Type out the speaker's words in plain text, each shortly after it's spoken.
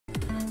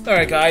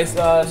Alright guys,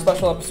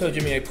 special episode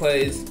Jimmy A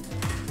Plays.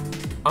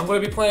 I'm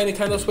going to be playing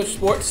Nintendo Switch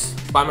Sports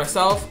by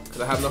myself,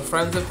 because I have no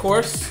friends of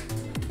course.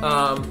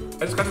 I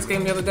just got this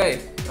game the other day,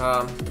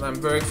 and I'm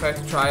very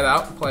excited to try it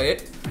out and play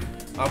it.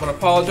 I want to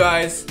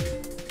apologize,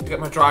 I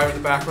got my dryer in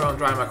the background,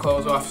 drying my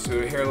clothes off, so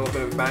you hear a little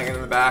bit of banging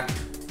in the back.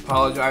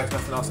 Apologize,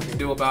 nothing else I can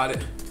do about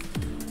it.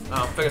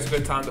 I think it's a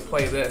good time to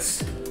play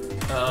this.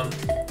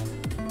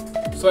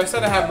 So I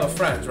said I have no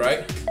friends,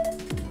 right?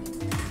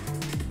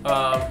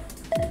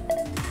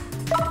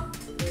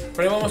 If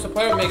anyone wants to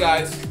play with me,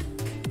 guys,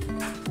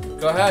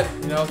 go ahead.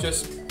 You know,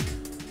 just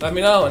let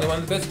me know. Anyone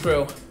in the Bits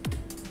crew.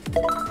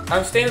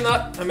 I'm standing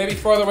up. I may be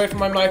farther away from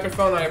my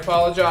microphone. I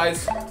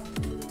apologize.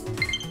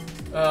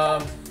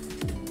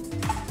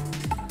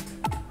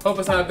 Hope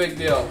it's not a big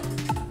deal.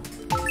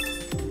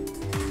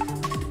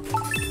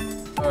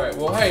 Alright,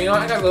 well, hey, you know,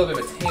 I got a little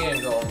bit of a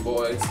tan going,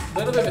 boys. A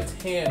little bit of a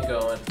tan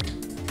going.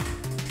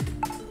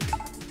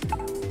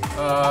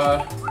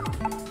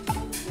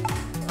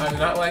 I do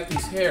not like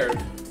these hair.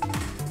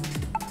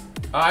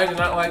 I do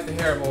not like the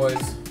hair, boys.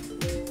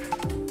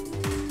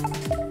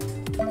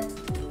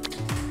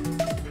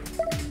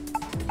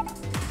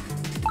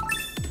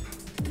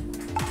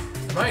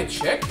 Am I a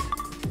chick?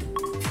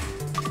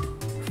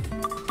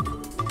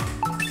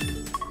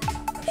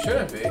 I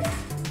shouldn't be.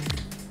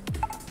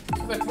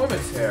 It's like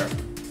women's hair.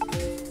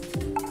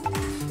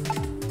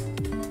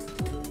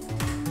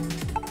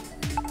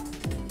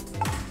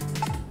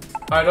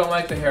 I don't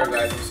like the hair,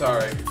 guys. I'm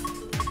sorry.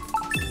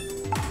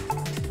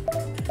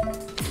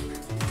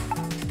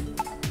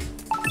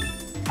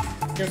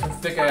 Here's some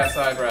thick-ass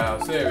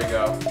eyebrows. There we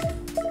go.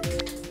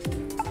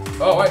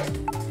 Oh, wait.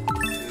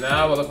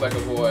 Now I look like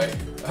a boy.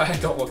 I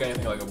don't look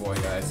anything like a boy,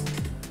 guys.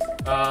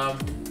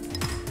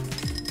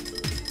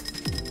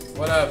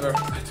 Whatever.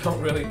 I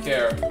don't really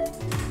care.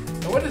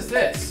 Now, what is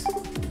this?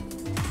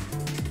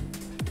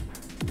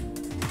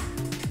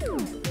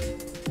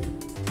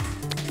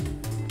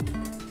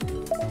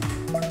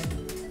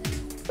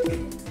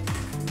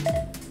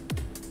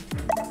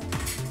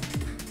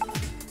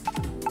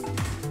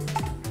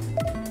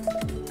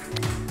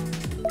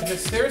 Is it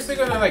seriously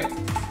gonna, like,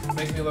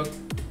 make me look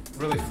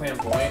really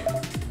flamboyant?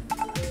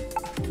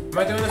 Am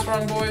I doing this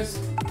wrong, boys?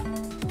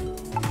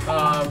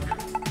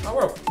 I'll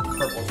wear a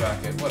purple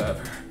jacket,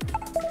 whatever.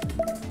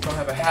 Don't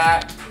have a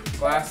hat,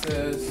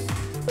 glasses. I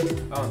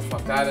don't know what the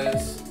fuck that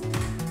is.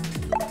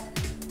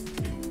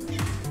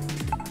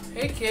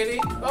 Hey,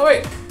 kitty. Oh,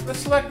 wait. Let's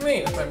select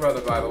me. That's my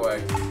brother, by the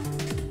way.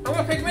 I'm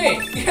gonna pick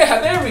me.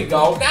 Yeah, there we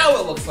go. Now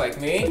it looks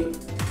like me.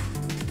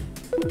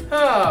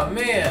 Oh,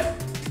 man.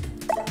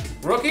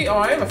 Rookie? Oh,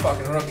 I am a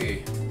fucking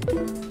rookie.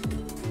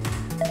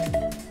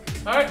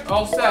 Alright,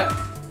 all set.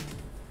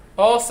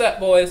 All set,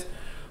 boys.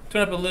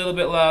 Turn up a little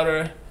bit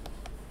louder.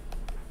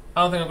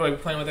 I don't think I'm going to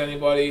be playing with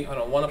anybody. I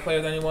don't want to play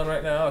with anyone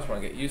right now. I just want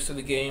to get used to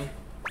the game.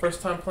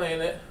 First time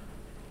playing it.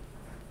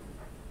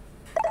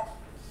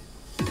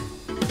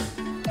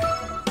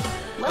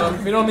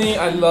 If you know me,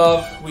 I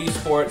love Wii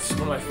Sports.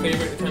 One of my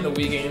favorite Nintendo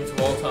Wii games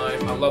of all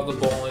time. I love the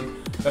bowling.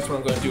 That's what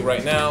I'm going to do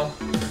right now.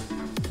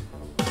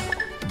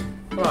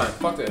 Come on,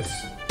 fuck this.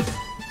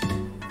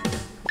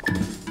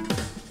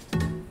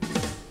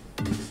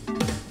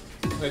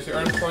 Okay, so you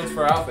earn points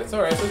for outfits.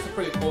 Alright, so this is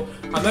pretty cool.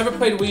 I've never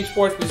played Wii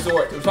Sports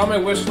Resort. It was on my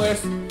wish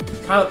list.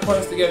 Kind of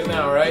pointless to get it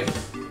now, right?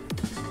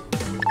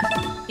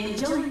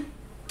 Enjoy.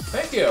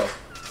 Thank you.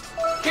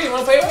 Okay, you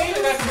wanna play with me?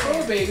 I got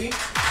control, baby.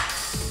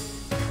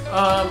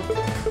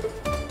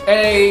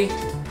 A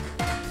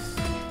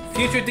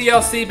future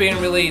DLC being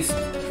released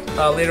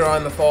later on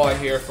in the fall, I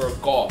hear, for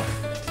golf.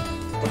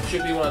 Which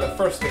should be one of the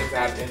first games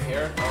added in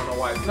here. I don't know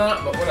why it's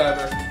not, but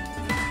whatever.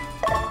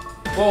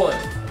 Bowling.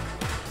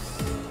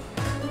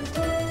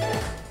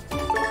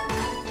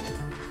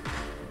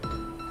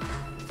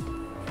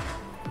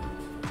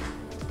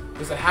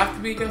 Does it have to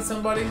be against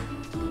somebody?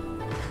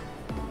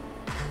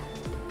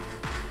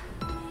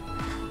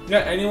 Yeah,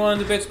 anyone in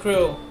the Bits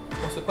crew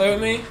wants to play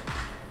with me?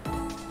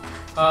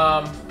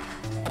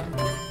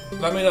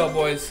 Let me know,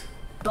 boys.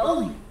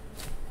 Bowling.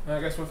 I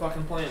guess we're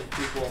fucking playing,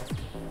 people.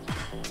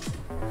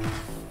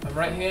 I'm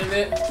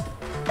right-handed.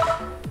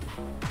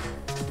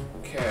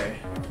 Okay.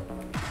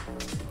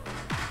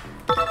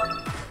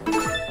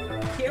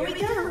 Here we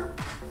go.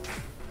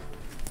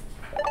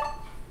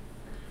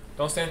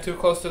 Don't stand too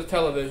close to the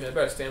television. You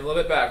better stand a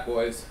little bit back,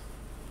 boys.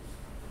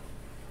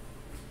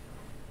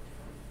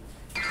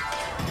 The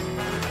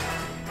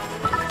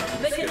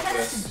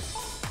contestant.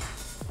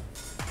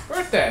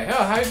 Birthday!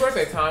 Oh, happy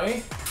birthday,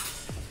 Tommy.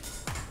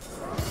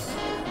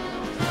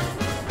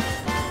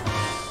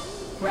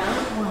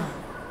 Round one.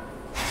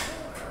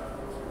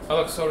 I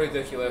look so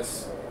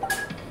ridiculous.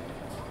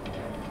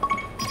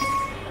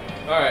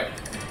 Alright.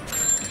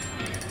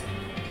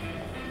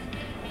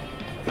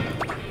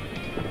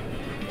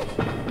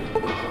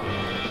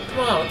 Come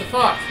on, what the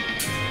fuck?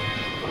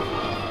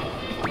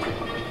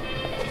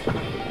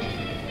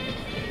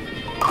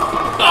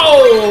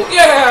 Oh,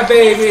 yeah,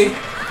 baby!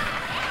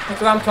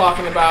 That's what I'm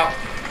talking about.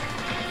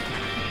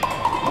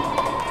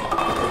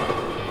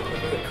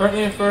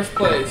 Currently in first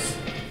place.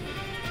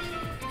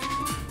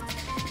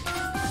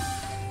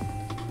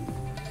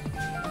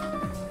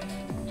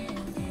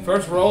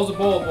 First roll's a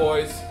bull,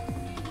 boys.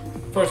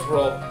 First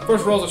roll.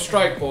 First roll's a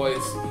strike,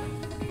 boys.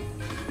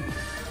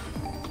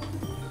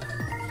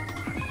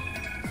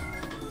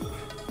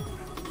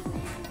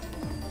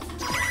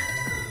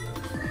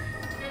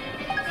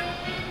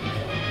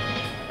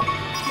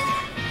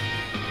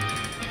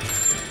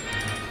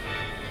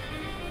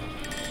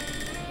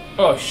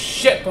 Oh,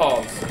 shit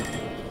balls.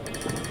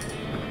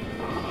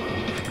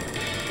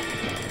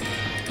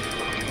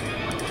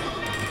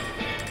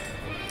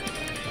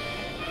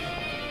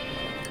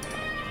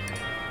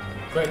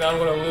 Right now I'm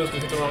gonna lose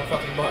because I hit the wrong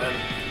fucking button.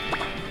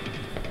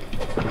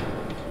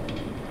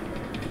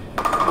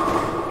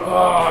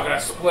 Oh, I gotta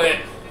split.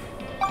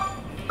 Oh,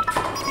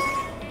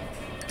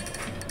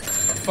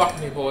 fuck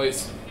me,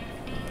 boys.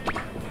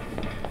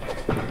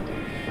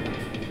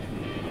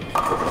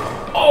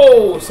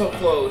 Oh, so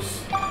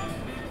close.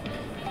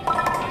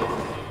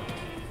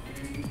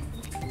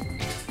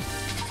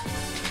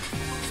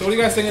 So what do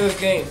you guys think of this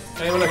game?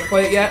 Anyone ever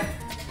play it yet?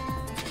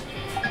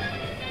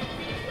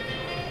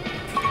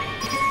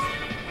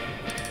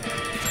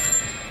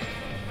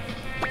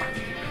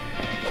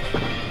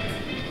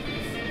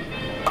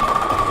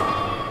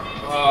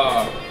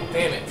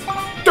 Damn it.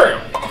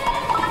 Damn!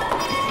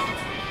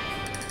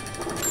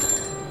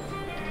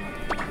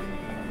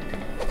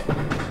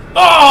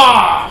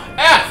 Ah!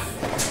 F!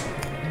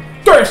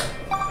 Damn!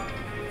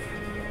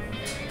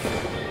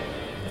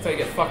 That's how you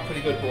get fucked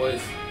pretty good,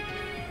 boys.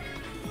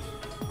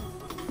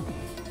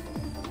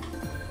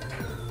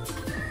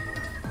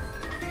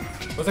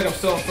 Looks like I'm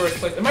still in first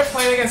place. Am I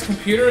playing against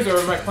computers or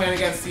am I playing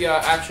against the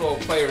actual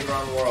players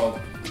around the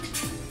world?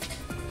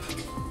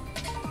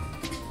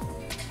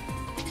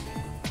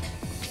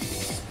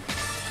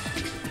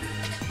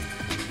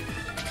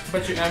 I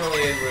bet you Emily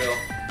is real.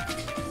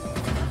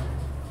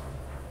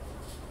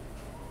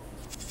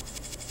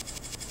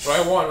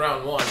 Well, I won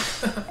round 1.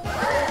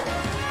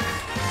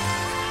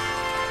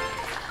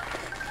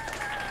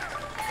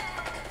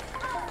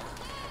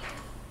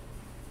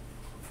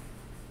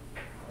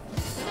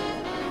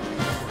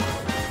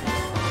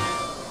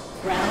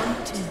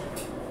 Round 2.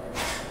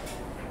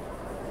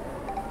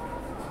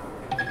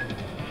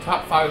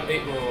 Top 5 of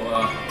 8 will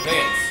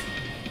advance.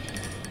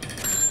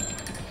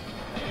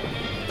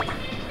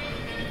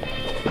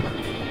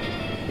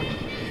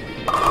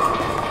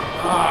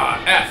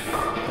 Ah, F.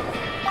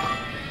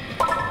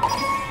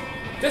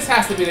 This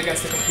has to be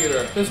against the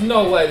computer. There's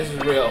no way this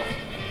is real.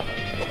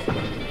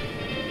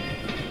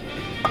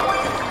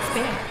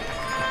 Fair.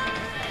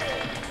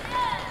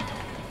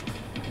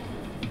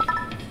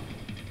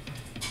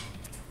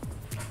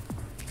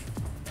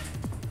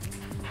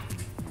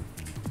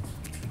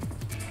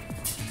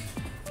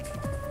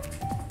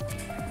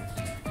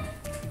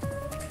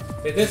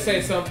 They did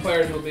say some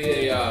players will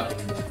be a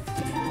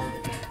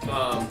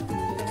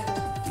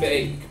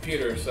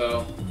computer,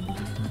 so.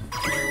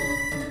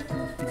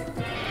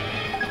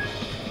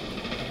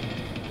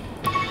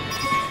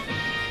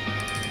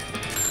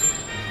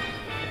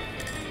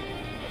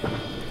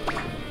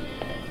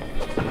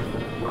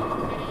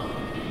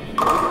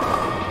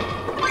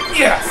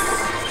 Yes!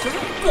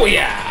 Oh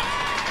yeah!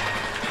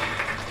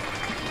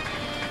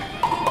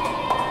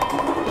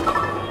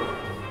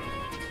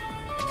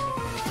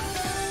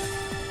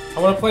 I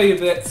wanna play you,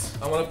 Bits.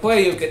 I wanna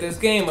play you. Get this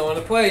game. I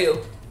wanna play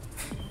you.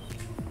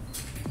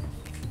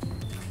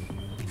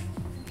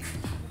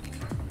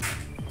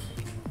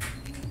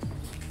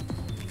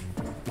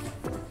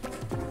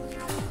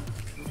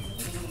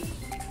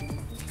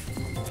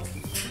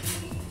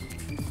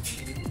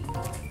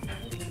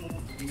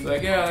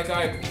 Like, yeah, that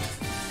guy,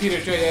 Peter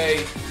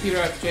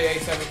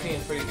FJA17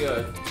 is pretty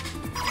good.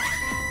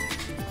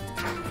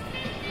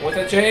 What's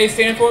that JA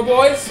stand for,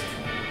 boys?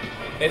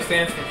 It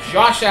stands for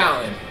Josh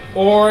Allen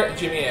or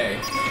Jimmy A.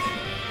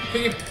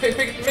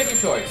 Make your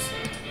choice.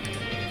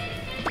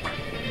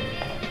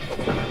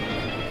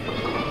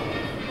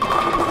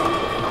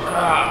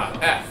 Ah,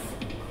 F.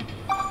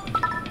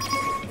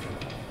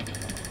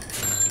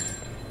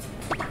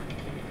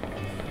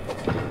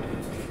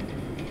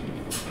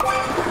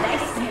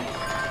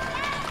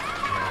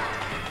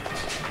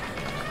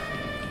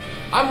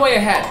 I'm way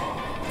ahead.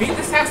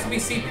 This has to be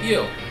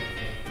CPU.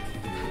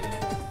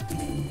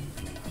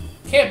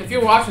 Camp, if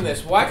you're watching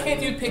this, why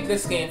can't you pick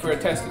this game for a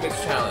Test of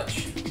Bits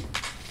challenge?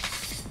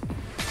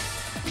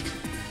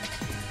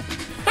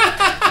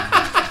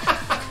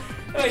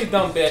 Oh, you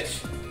dumb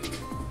bitch.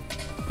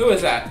 Who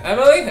is that?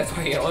 Emily? That's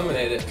why you get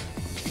eliminated.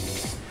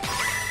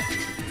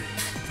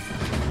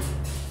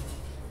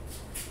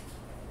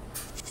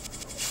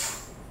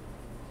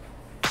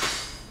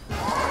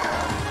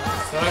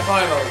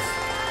 Semifinals.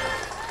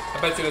 I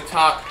bet you the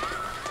top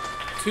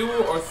 2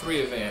 or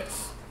 3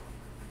 advance.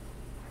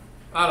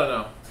 I don't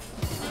know.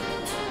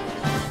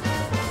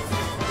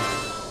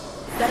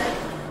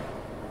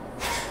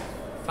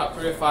 Top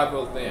 3 or 5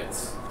 will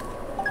advance.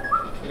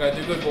 We gotta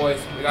do good, boys.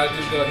 We gotta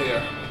do good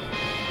here.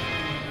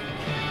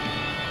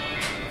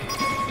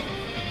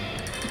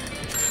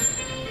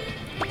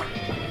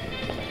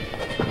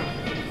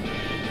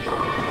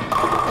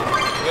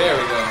 There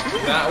we go.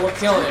 Now we're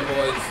killing it,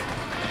 boys.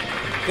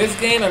 This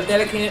game, I'm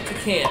dedicating it to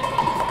camp.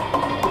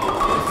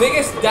 The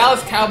biggest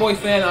Dallas Cowboy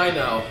fan I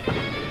know.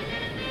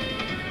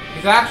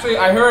 He's actually,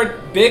 I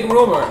heard, big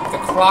rumor, he's a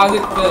closet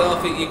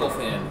Philadelphia Eagle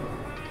fan.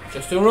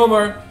 Just a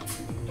rumor.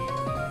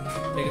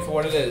 Take it for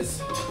what it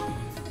is.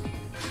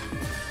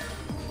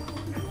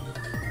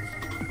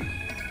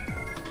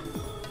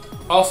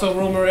 Also,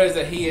 rumor is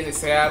that he is a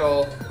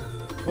Seattle...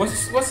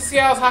 What's the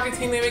Seattle's hockey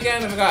team name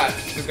again? I forgot.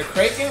 The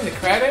Kraken? The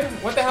Kraken?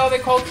 What the hell are they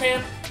called,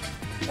 champ?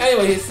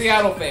 Anyway, he's a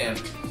Seattle fan.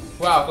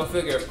 Wow, go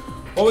figure.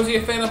 What was he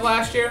a fan of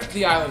last year?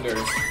 The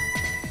Islanders.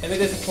 And they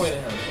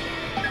disappointed him.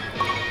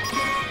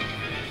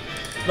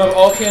 No,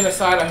 all kidding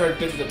aside, I heard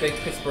Biz is a big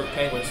Pittsburgh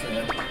Penguins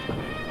fan.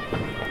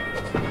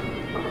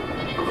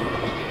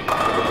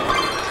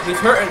 He's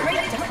hurting.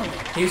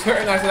 He's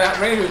hurting after that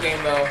Rangers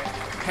game, though.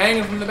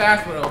 Hanging from the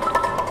bathroom.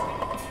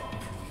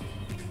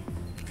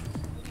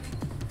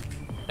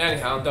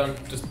 Anyhow, I'm done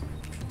just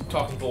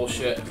talking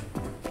bullshit.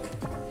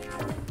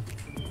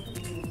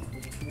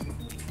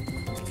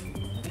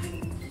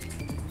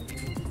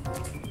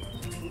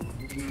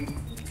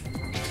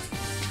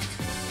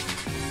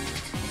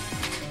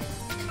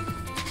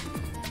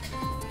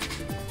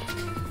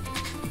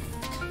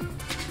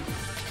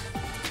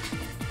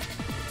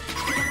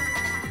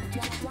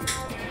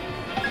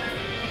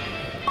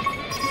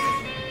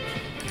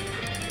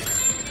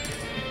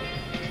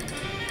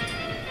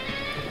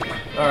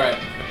 Alright.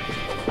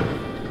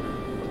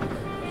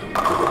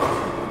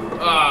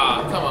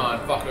 Ah, come on,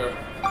 fucker.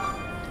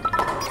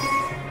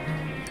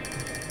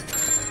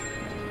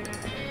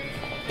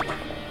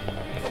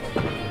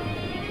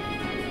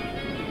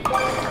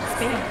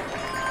 Spare.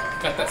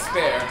 Got that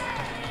spare.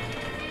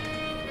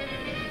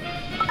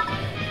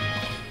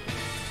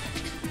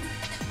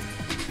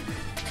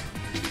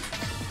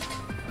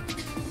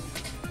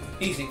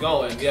 Easy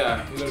going,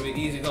 yeah. You're gonna be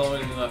easy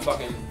going and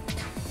fucking...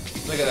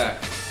 Look at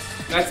that.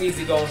 That's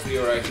easy going for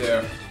you right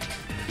there.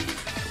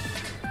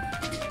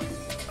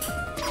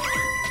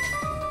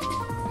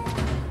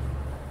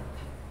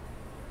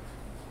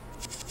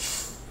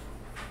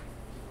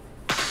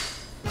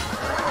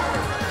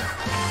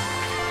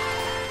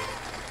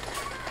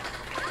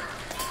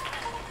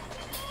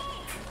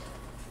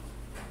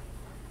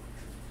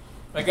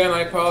 Again,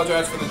 I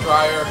apologize for the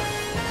dryer.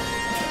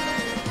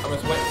 I'm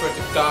just waiting for it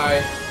to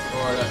die,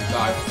 or not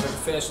die, for it to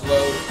finish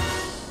load.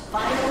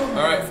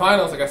 Alright,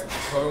 finals, I guess.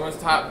 Whoever wins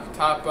top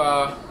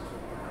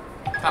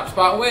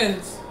spot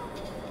wins.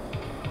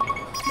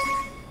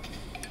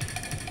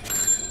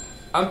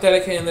 I'm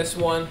dedicating this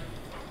one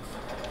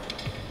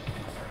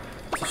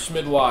to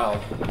Schmid Wild.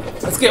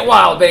 Let's get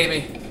wild,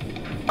 baby!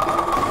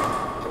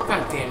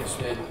 God damn it,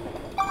 Schmid.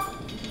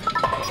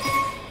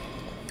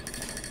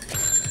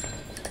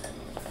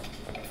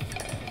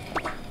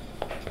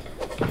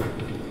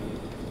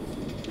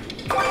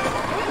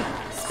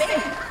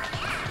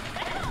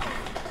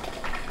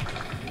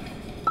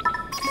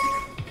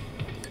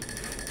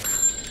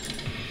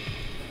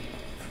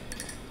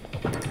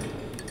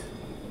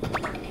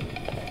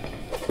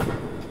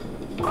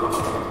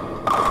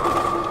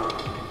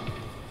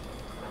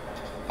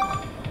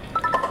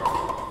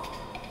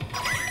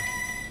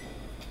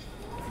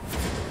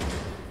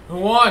 Who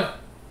won?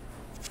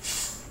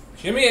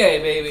 Jimmy A,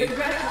 baby.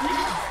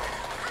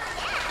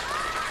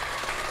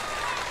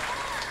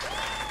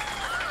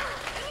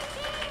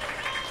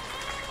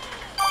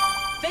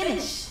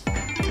 Finish.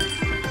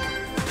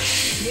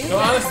 No,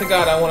 honest to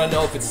God, I want to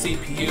know if it's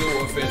CPU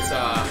or if it's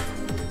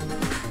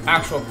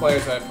actual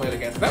players that I played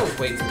against. That was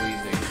way too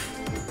easy.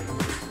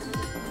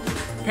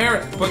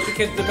 Parent, put your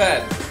kids to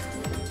bed.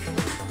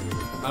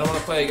 I don't want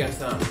to play against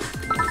them.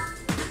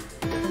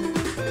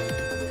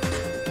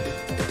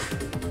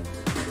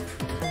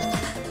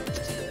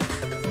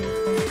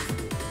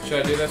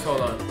 Should I do this?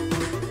 Hold on.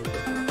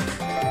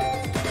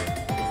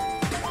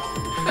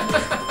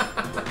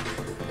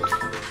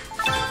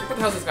 What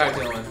the hell's this guy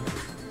doing?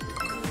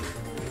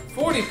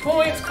 40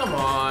 points? Come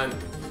on.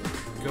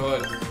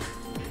 Good.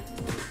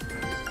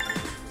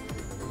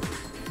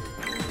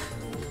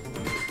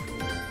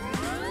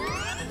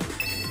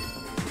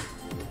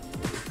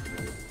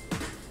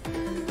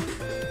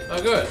 Oh,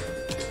 good.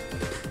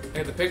 I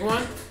get to pick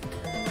one?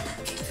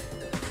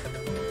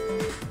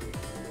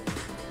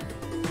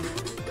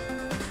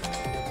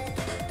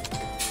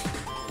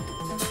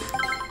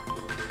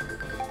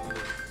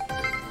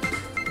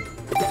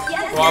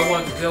 Oh, I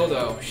want the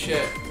dildo.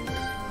 Shit.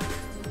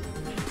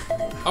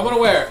 I want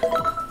to wear it.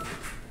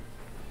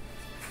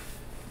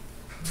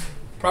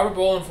 Proper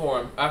bowling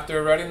form.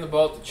 After riding the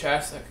ball at the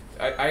chest,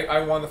 I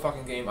won the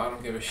fucking game. I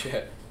don't give a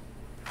shit.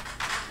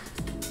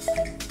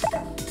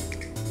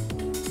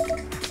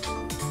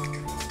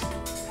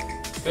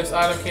 This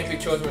item can't be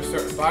chosen with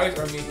certain bodies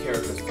or meat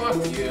characters. Fuck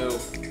you.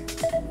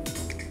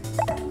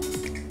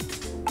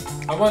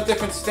 I want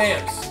different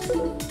stamps.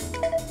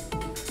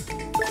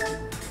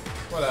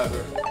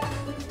 Whatever.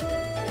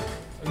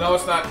 No,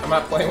 it's not. I'm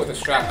not playing with the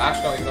strap. I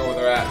actually don't even know where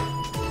they're at.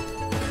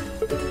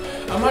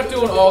 I'm not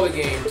doing all the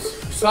games.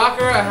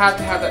 Soccer, I have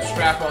to have that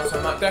strap on, so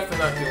I'm definitely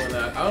not doing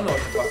that. I don't know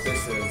what the fuck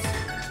this is.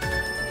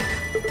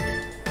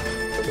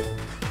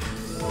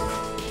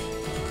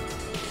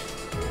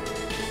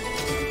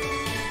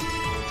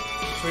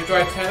 Should we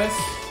try tennis?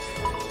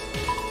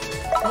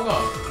 Hold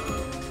on.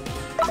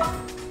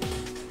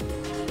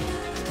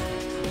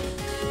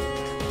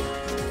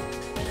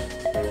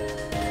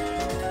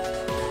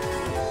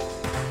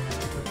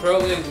 The Pro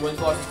League wins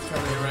losses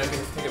determine your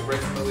rankings. Take a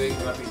break from the league,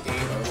 cannot be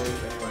gained or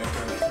lose anyway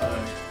during that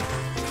time.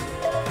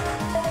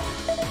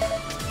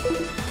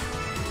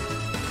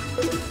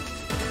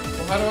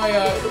 Well, how do I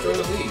join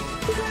the league?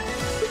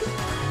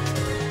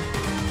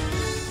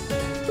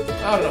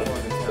 I don't know if I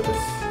want to do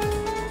tennis.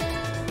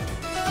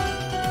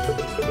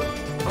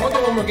 I'm gonna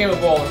do one more game of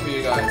bowling for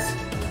you guys.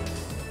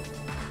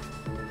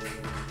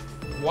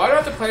 Why do I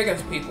have to play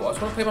against people? I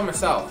just want to play by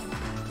myself.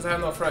 Because I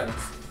have no friends.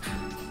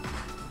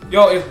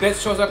 Yo, if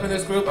Bitch shows up in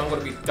this group, I'm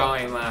gonna be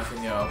dying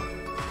laughing, yo.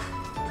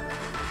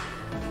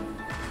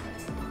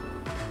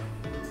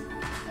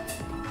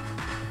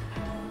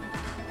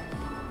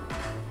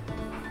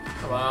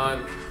 Come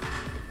on.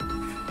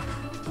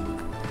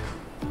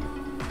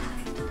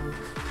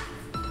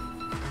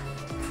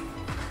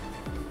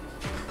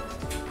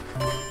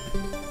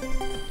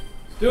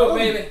 Do it,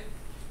 baby.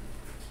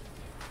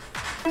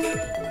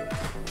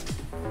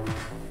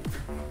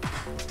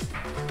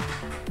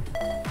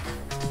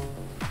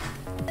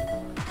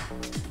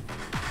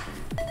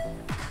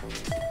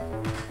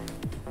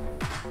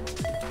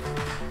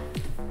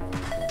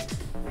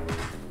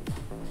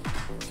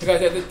 So guys,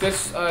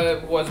 this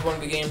was one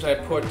of the games I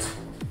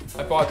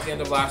bought at the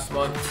end of last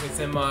month. It's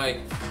in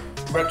my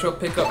retro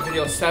pickup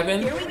video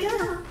 7. Here we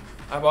go.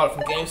 I bought it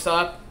from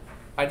GameStop.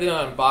 I did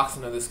an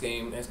unboxing of this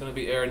game, and it's going to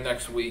be aired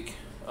next week.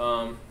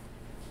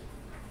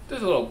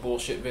 There's a little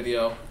bullshit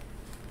video.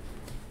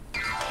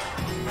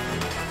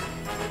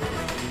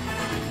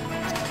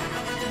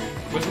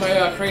 Where's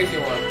my crazy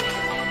one?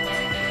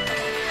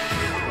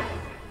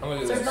 I'm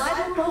going to do this.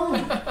 Survival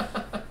bowling.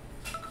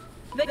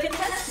 The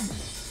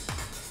contestants.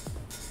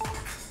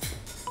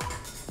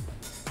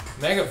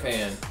 Mega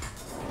fan.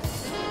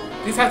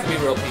 These have to be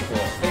real people.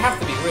 They have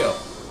to be real.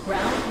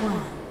 Round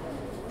 1.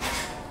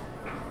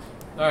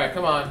 Alright,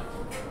 come on.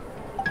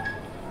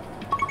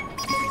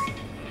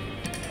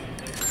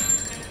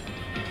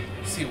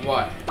 See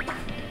what?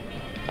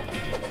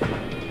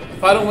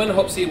 If I don't win, I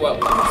hope see what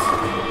wins.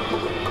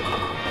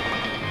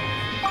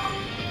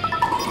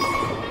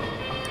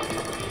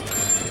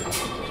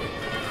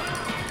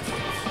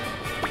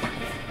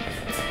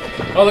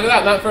 Oh, look at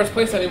that, not first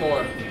place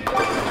anymore.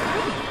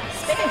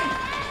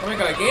 Oh, we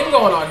got a game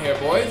going on here,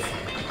 boys.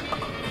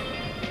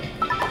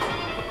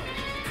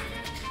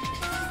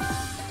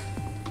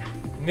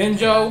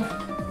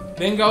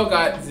 Ninjo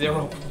got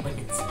 0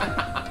 points.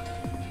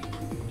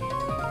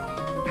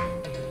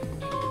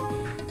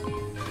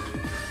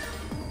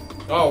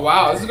 Oh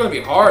wow, this is gonna be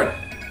hard.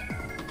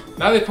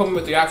 Now they put me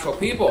with the actual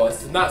people.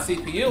 This is not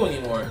CPU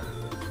anymore.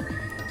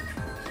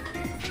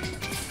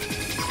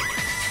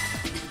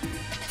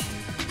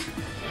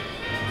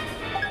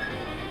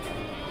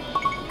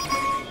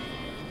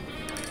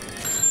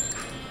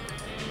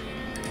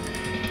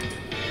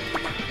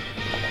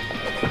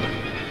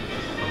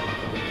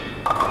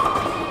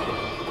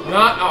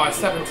 Not, oh, a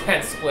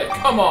 7-10 split.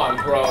 Come on,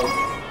 bro.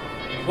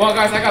 Well,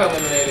 guys, I got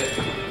eliminated.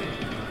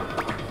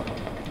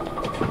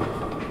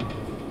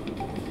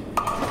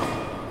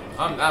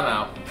 I'm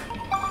out.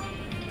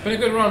 Been a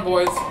good run,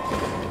 boys.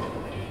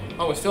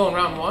 Oh, we're still in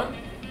round 1?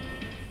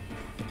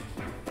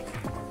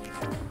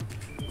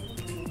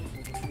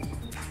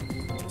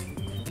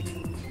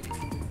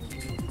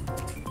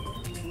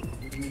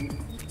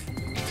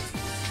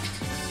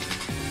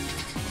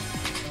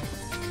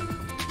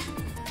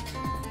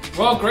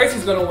 Well,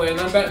 Gracie's gonna win.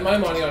 I'm betting my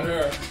money on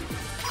her.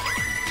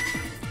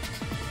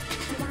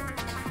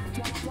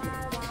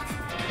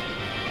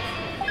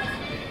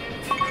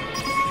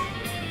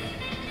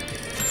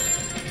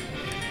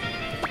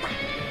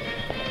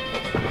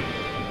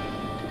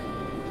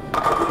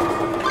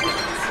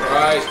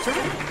 Right.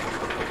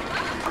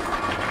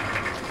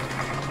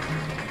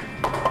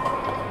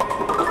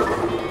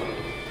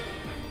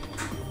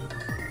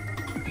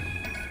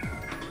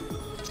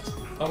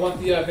 I want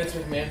the Vince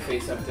McMahon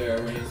face up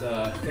there when he's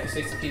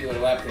takes the key to a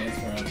lap dance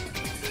for him.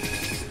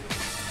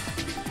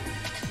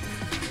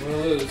 I'm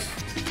gonna lose.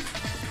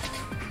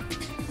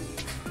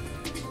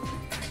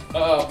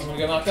 Uh-oh, I'm gonna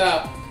get knocked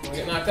out. I'm gonna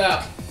get knocked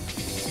out.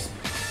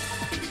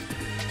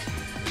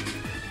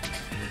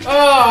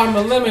 Oh, I'm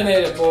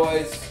eliminated,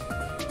 boys.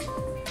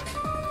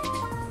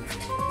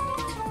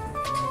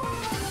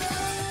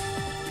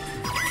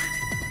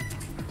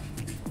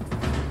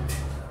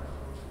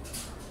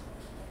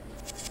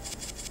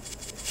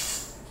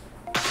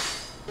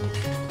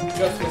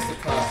 Just missed the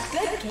clap.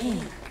 Good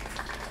game.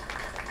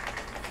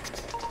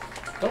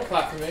 Don't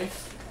clap for me.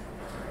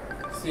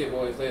 See you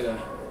boys later.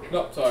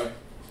 Nope, sorry.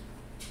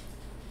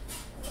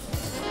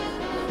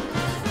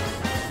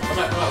 I'm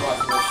not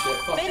watching this shit.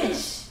 Fuck Finish.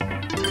 this.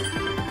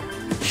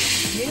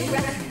 New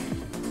record.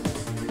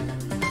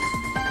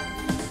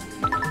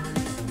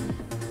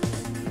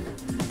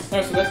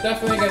 Alright, so that's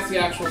definitely against the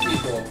actual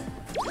people.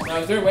 Now,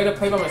 is there a way to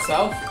play by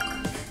myself?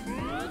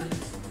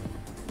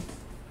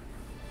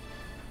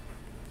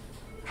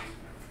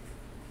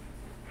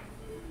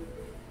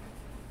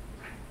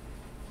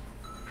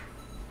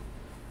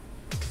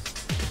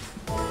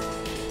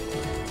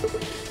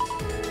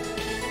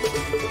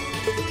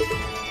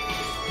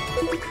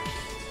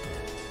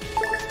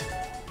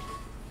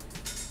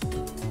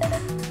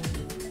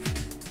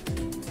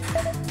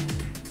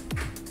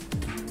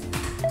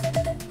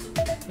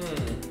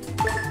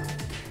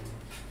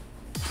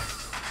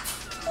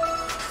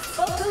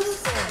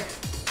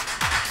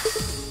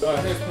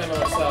 Alright, I think it's playing by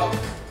myself.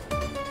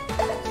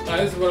 Alright,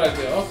 this is what I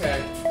do. Okay.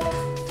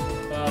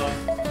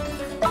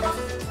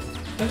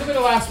 This will be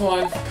the last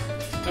one.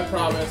 I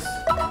promise.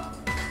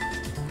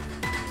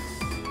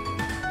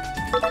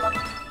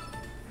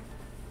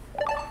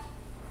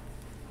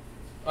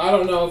 I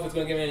don't know if it's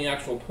going to give me any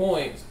actual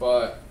points,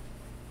 but...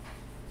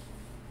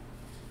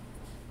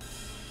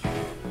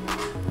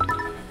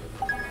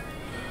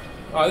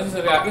 Oh, this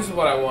is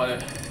what I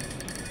wanted.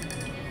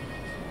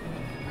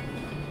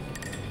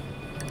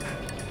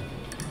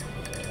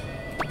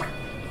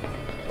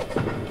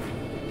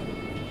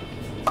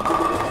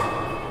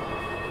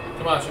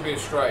 Come on, it should be a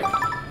strike.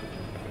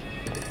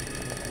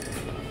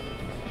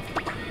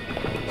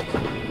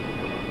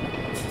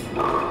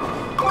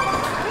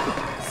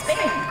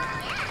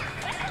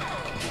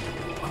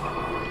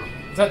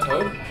 Is that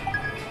Toad?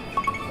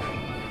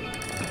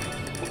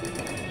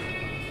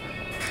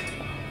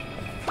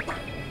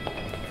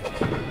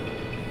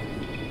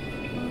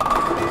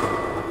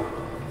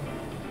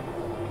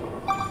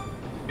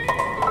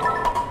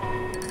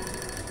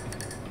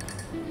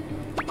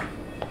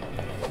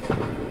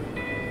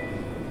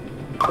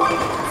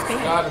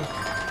 God,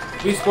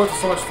 Wii Sports is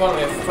so much fun.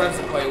 We have friends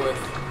to play with.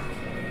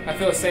 I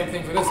feel the same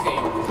thing for this game.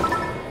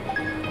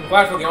 I'm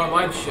glad for the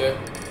online shit.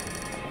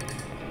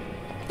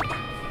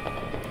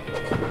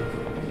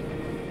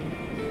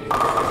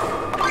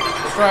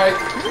 Strike.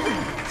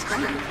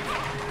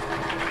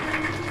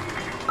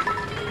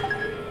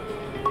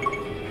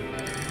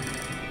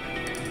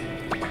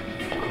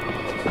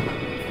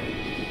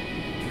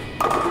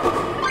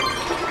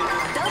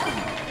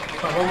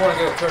 Come on, one more and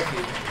get a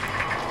turkey.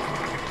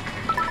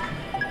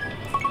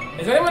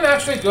 Is anyone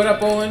actually good at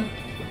bowling?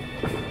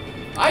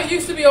 I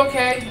used to be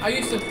okay. I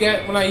used to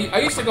get when I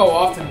used to go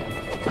often,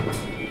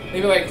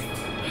 maybe like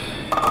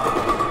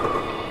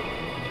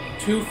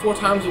 2-4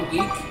 times a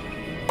week.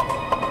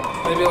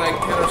 Maybe like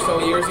 10 or so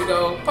years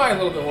ago. Probably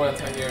a little bit more than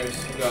 10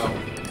 years ago.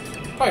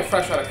 Probably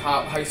fresh out of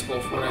high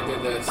school when I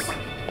did this.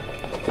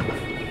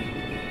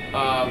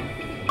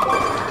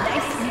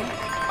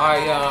 I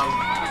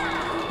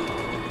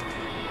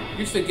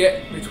used to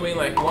get between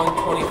like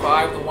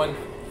 125 to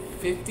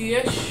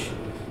 150-ish.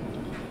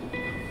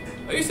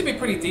 I used to be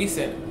pretty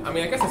decent. I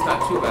mean, I guess it's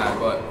not too bad,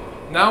 but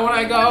now when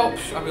I go,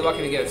 I'll be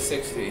lucky to get a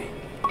 60.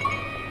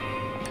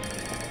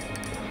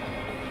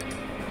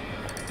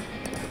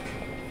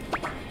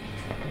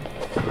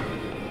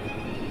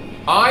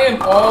 I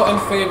am all in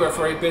favor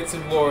for a Bits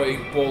and Glory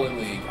Bowling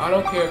League. I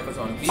don't care if it's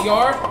on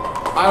VR,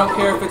 I don't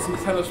care if it's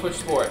Nintendo Switch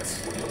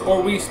Sports,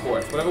 or Wii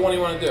Sports, whatever one you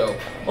want to do,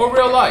 or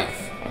real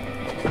life.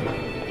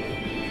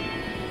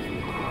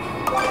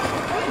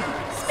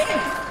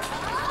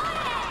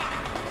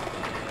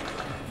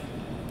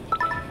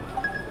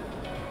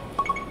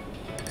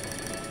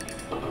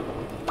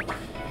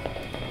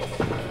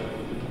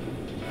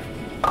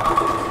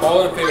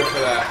 All in favor for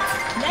that.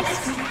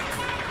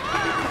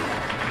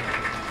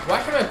 Why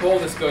couldn't I bowl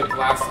this good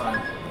last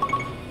time?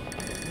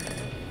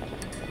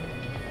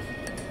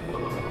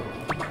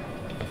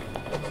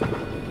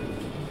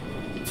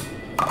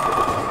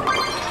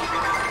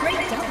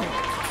 Great double.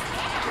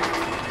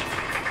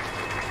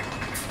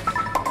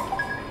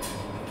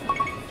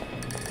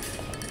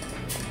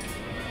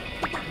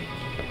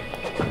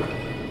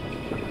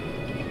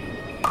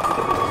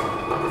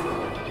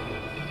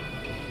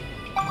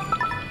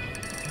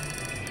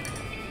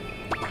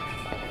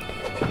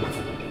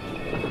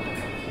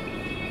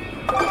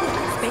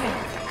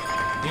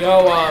 You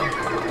know,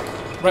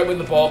 right when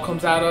the ball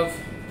comes out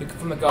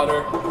from the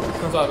gutter,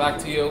 comes out back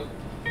to you,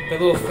 the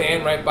little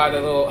fan right by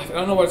the little, I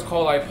don't know what it's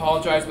called, I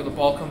apologize, but the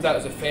ball comes out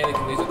as a fan, you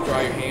can use it to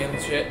dry your hands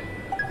and shit.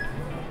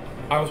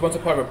 I was once a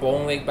part of a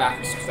bowling league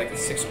back in like the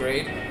 6th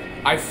grade.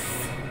 I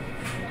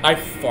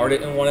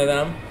farted in one of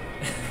them.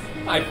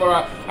 I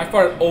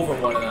farted over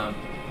one of them.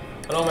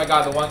 And oh my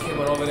god, the one kid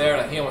went over there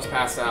and he almost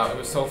passed out. It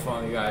was so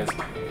fun, you guys.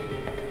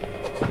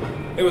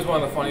 It was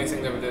one of the funniest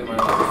things I ever did in my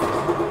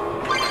life.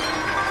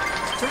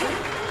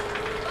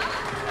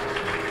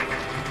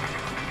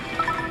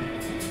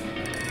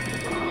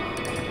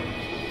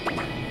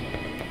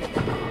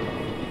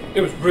 It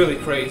was really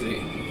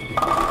crazy.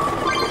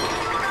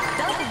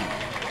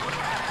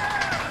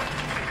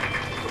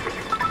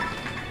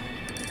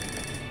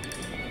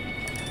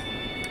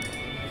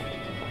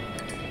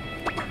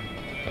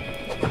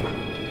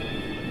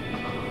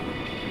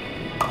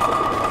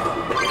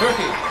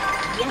 Turkey.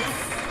 Yes.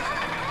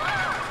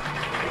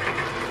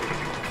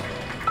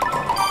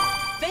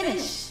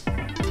 Finish.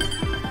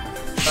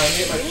 I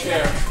need my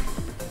chair.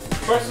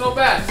 Personal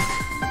best.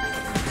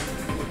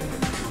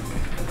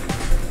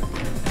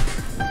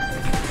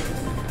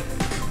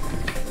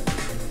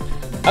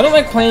 I don't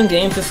like playing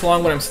games this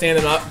long when I'm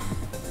standing up,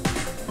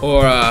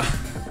 or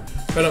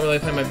if I don't really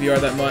play my VR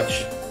that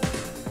much.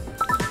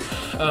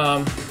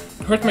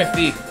 Hurts my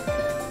feet.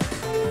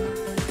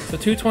 So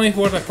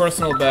 224 is my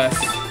personal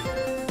best.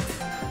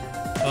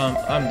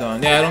 I'm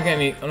done. Yeah, I don't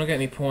get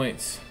any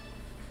points.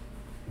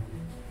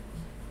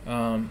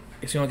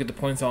 Because you don't get the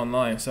points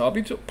online, so I'll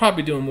be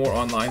probably doing more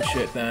online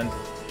shit then,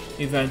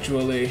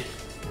 eventually.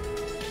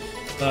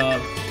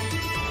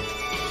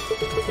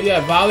 But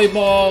yeah,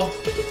 volleyball,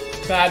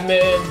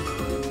 badminton.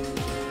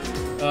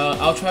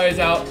 I'll try these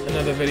out in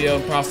another video,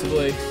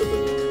 possibly.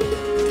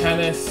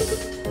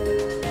 Tennis.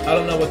 I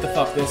don't know what the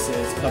fuck this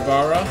is.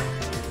 Cabrera.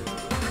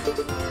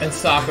 And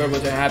soccer,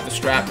 which I have the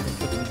strap to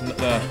put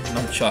the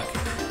nunchuck.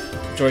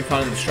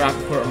 Joy-Con in the strap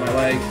and put it on my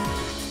leg.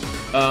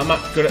 I'm not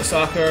good at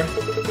soccer.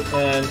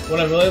 And what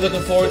I'm really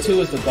looking forward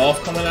to is the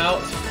golf coming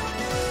out.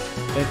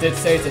 It did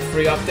say it's a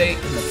free update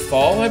in the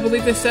fall, I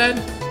believe they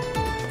said.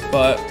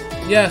 But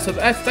yeah, so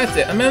that's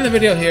it. I'm ending the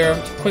video here.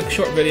 Quick,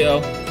 short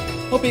video.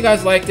 Hope you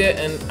guys liked it,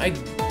 and I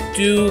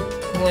do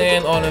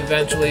plan on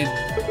eventually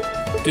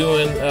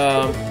doing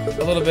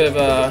a little bit of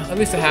at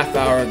least a half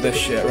hour of this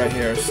shit right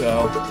here.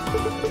 So,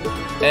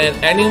 and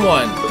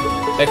anyone,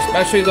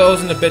 especially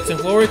those in the Bits and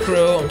Glory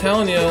crew, I'm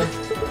telling you,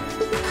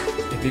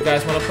 if you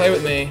guys want to play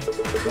with me,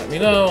 let me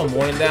know. I'm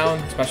more than down,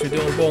 especially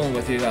doing bowling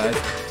with you guys.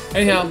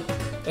 Anyhow,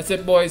 that's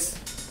it, boys.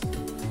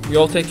 You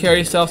all take care of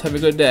yourselves. Have a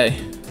good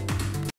day.